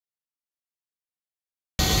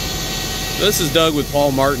This is Doug with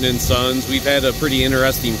Paul Martin & Sons. We've had a pretty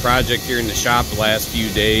interesting project here in the shop the last few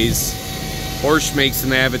days. Horsch makes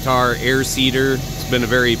an Avatar air seeder. It's been a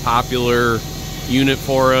very popular unit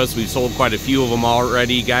for us. We've sold quite a few of them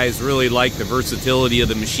already. Guys really like the versatility of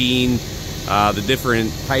the machine, the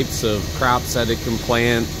different types of crops that it can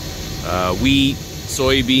plant, wheat,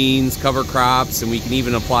 soybeans, cover crops, and we can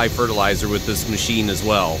even apply fertilizer with this machine as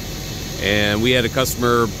well. And we had a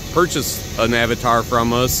customer purchase an Avatar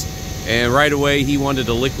from us, and right away he wanted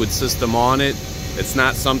a liquid system on it. It's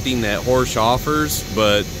not something that Horsch offers,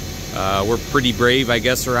 but we're pretty brave, I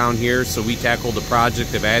guess, around here, so we tackled the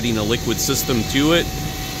project of adding a liquid system to it.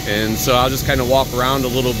 And so I'll just kind of walk around a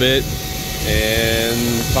little bit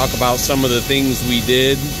and talk about some of the things we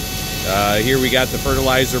did. Here we got the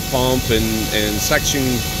fertilizer pump and section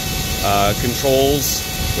controls.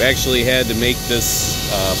 We actually had to make this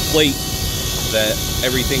plate that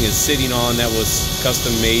everything is sitting on that was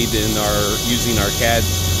custom made in using our CAD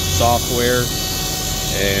software.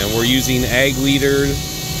 And we're using ag leader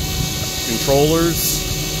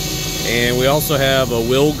controllers, and we also have a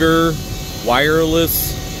Wilger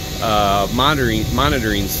wireless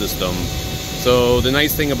monitoring system. So the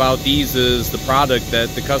nice thing about these is the product that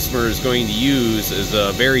the customer is going to use is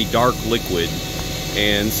a very dark liquid,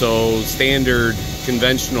 and so standard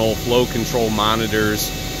conventional flow control monitors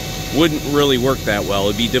wouldn't really work that well.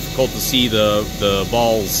 It'd be difficult to see the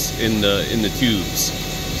balls in the tubes.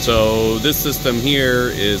 So this system here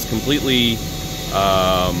is completely,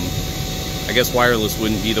 I guess wireless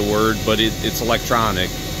wouldn't be the word, but it's electronic.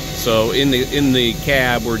 So in the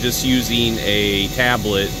cab, we're just using a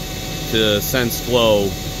tablet to sense flow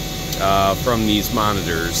from these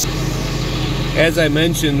monitors. As I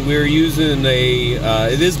mentioned, we're using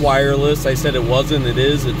it is wireless. I said it wasn't, it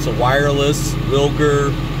is. It's a wireless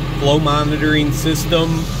Wilger flow monitoring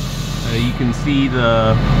system. You can see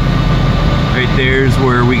right there's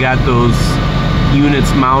where we got those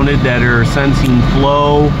units mounted that are sensing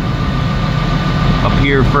flow. Up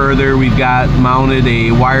here further, we've got mounted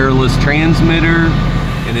a wireless transmitter,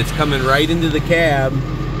 and it's coming right into the cab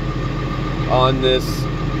on this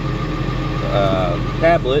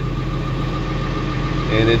tablet,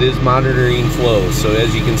 and it is monitoring flow. So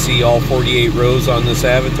as you can see, all 48 rows on this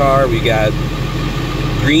Avatar, we got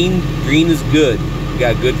green is good. We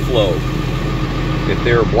got good flow. If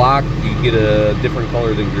they're blocked, you get a different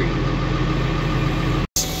color than green.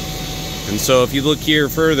 And so if you look here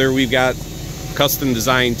further, we've got custom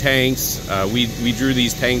designed tanks. We drew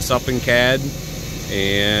these tanks up in CAD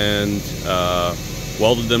and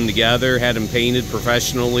welded them together, had them painted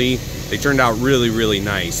professionally. They turned out really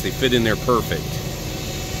nice. They fit in there perfect.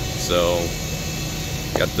 So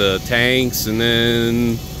got the tanks, and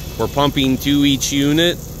then we're pumping to each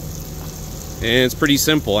unit, and it's pretty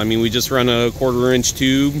simple. I mean, we just run a 1/4-inch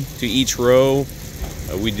tube to each row.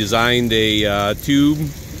 We designed a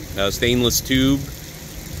stainless tube,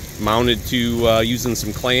 mounted to using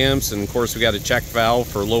some clamps, and of course we got a check valve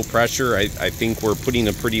for low pressure. I think we're putting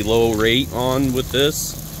a pretty low rate on with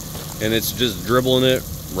this, and it's just dribbling it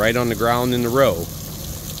right on the ground in the row.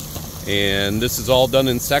 And this is all done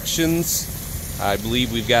in sections. I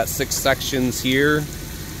believe we've got 6 sections here,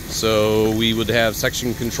 so we would have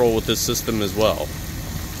section control with this system as well.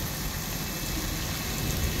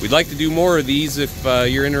 We'd like to do more of these. If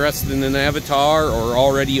you're interested in an Avatar or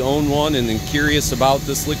already own one and curious about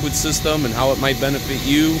this liquid system and how it might benefit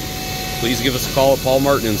you, please give us a call at Paul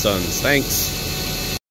Martin & Sons. Thanks.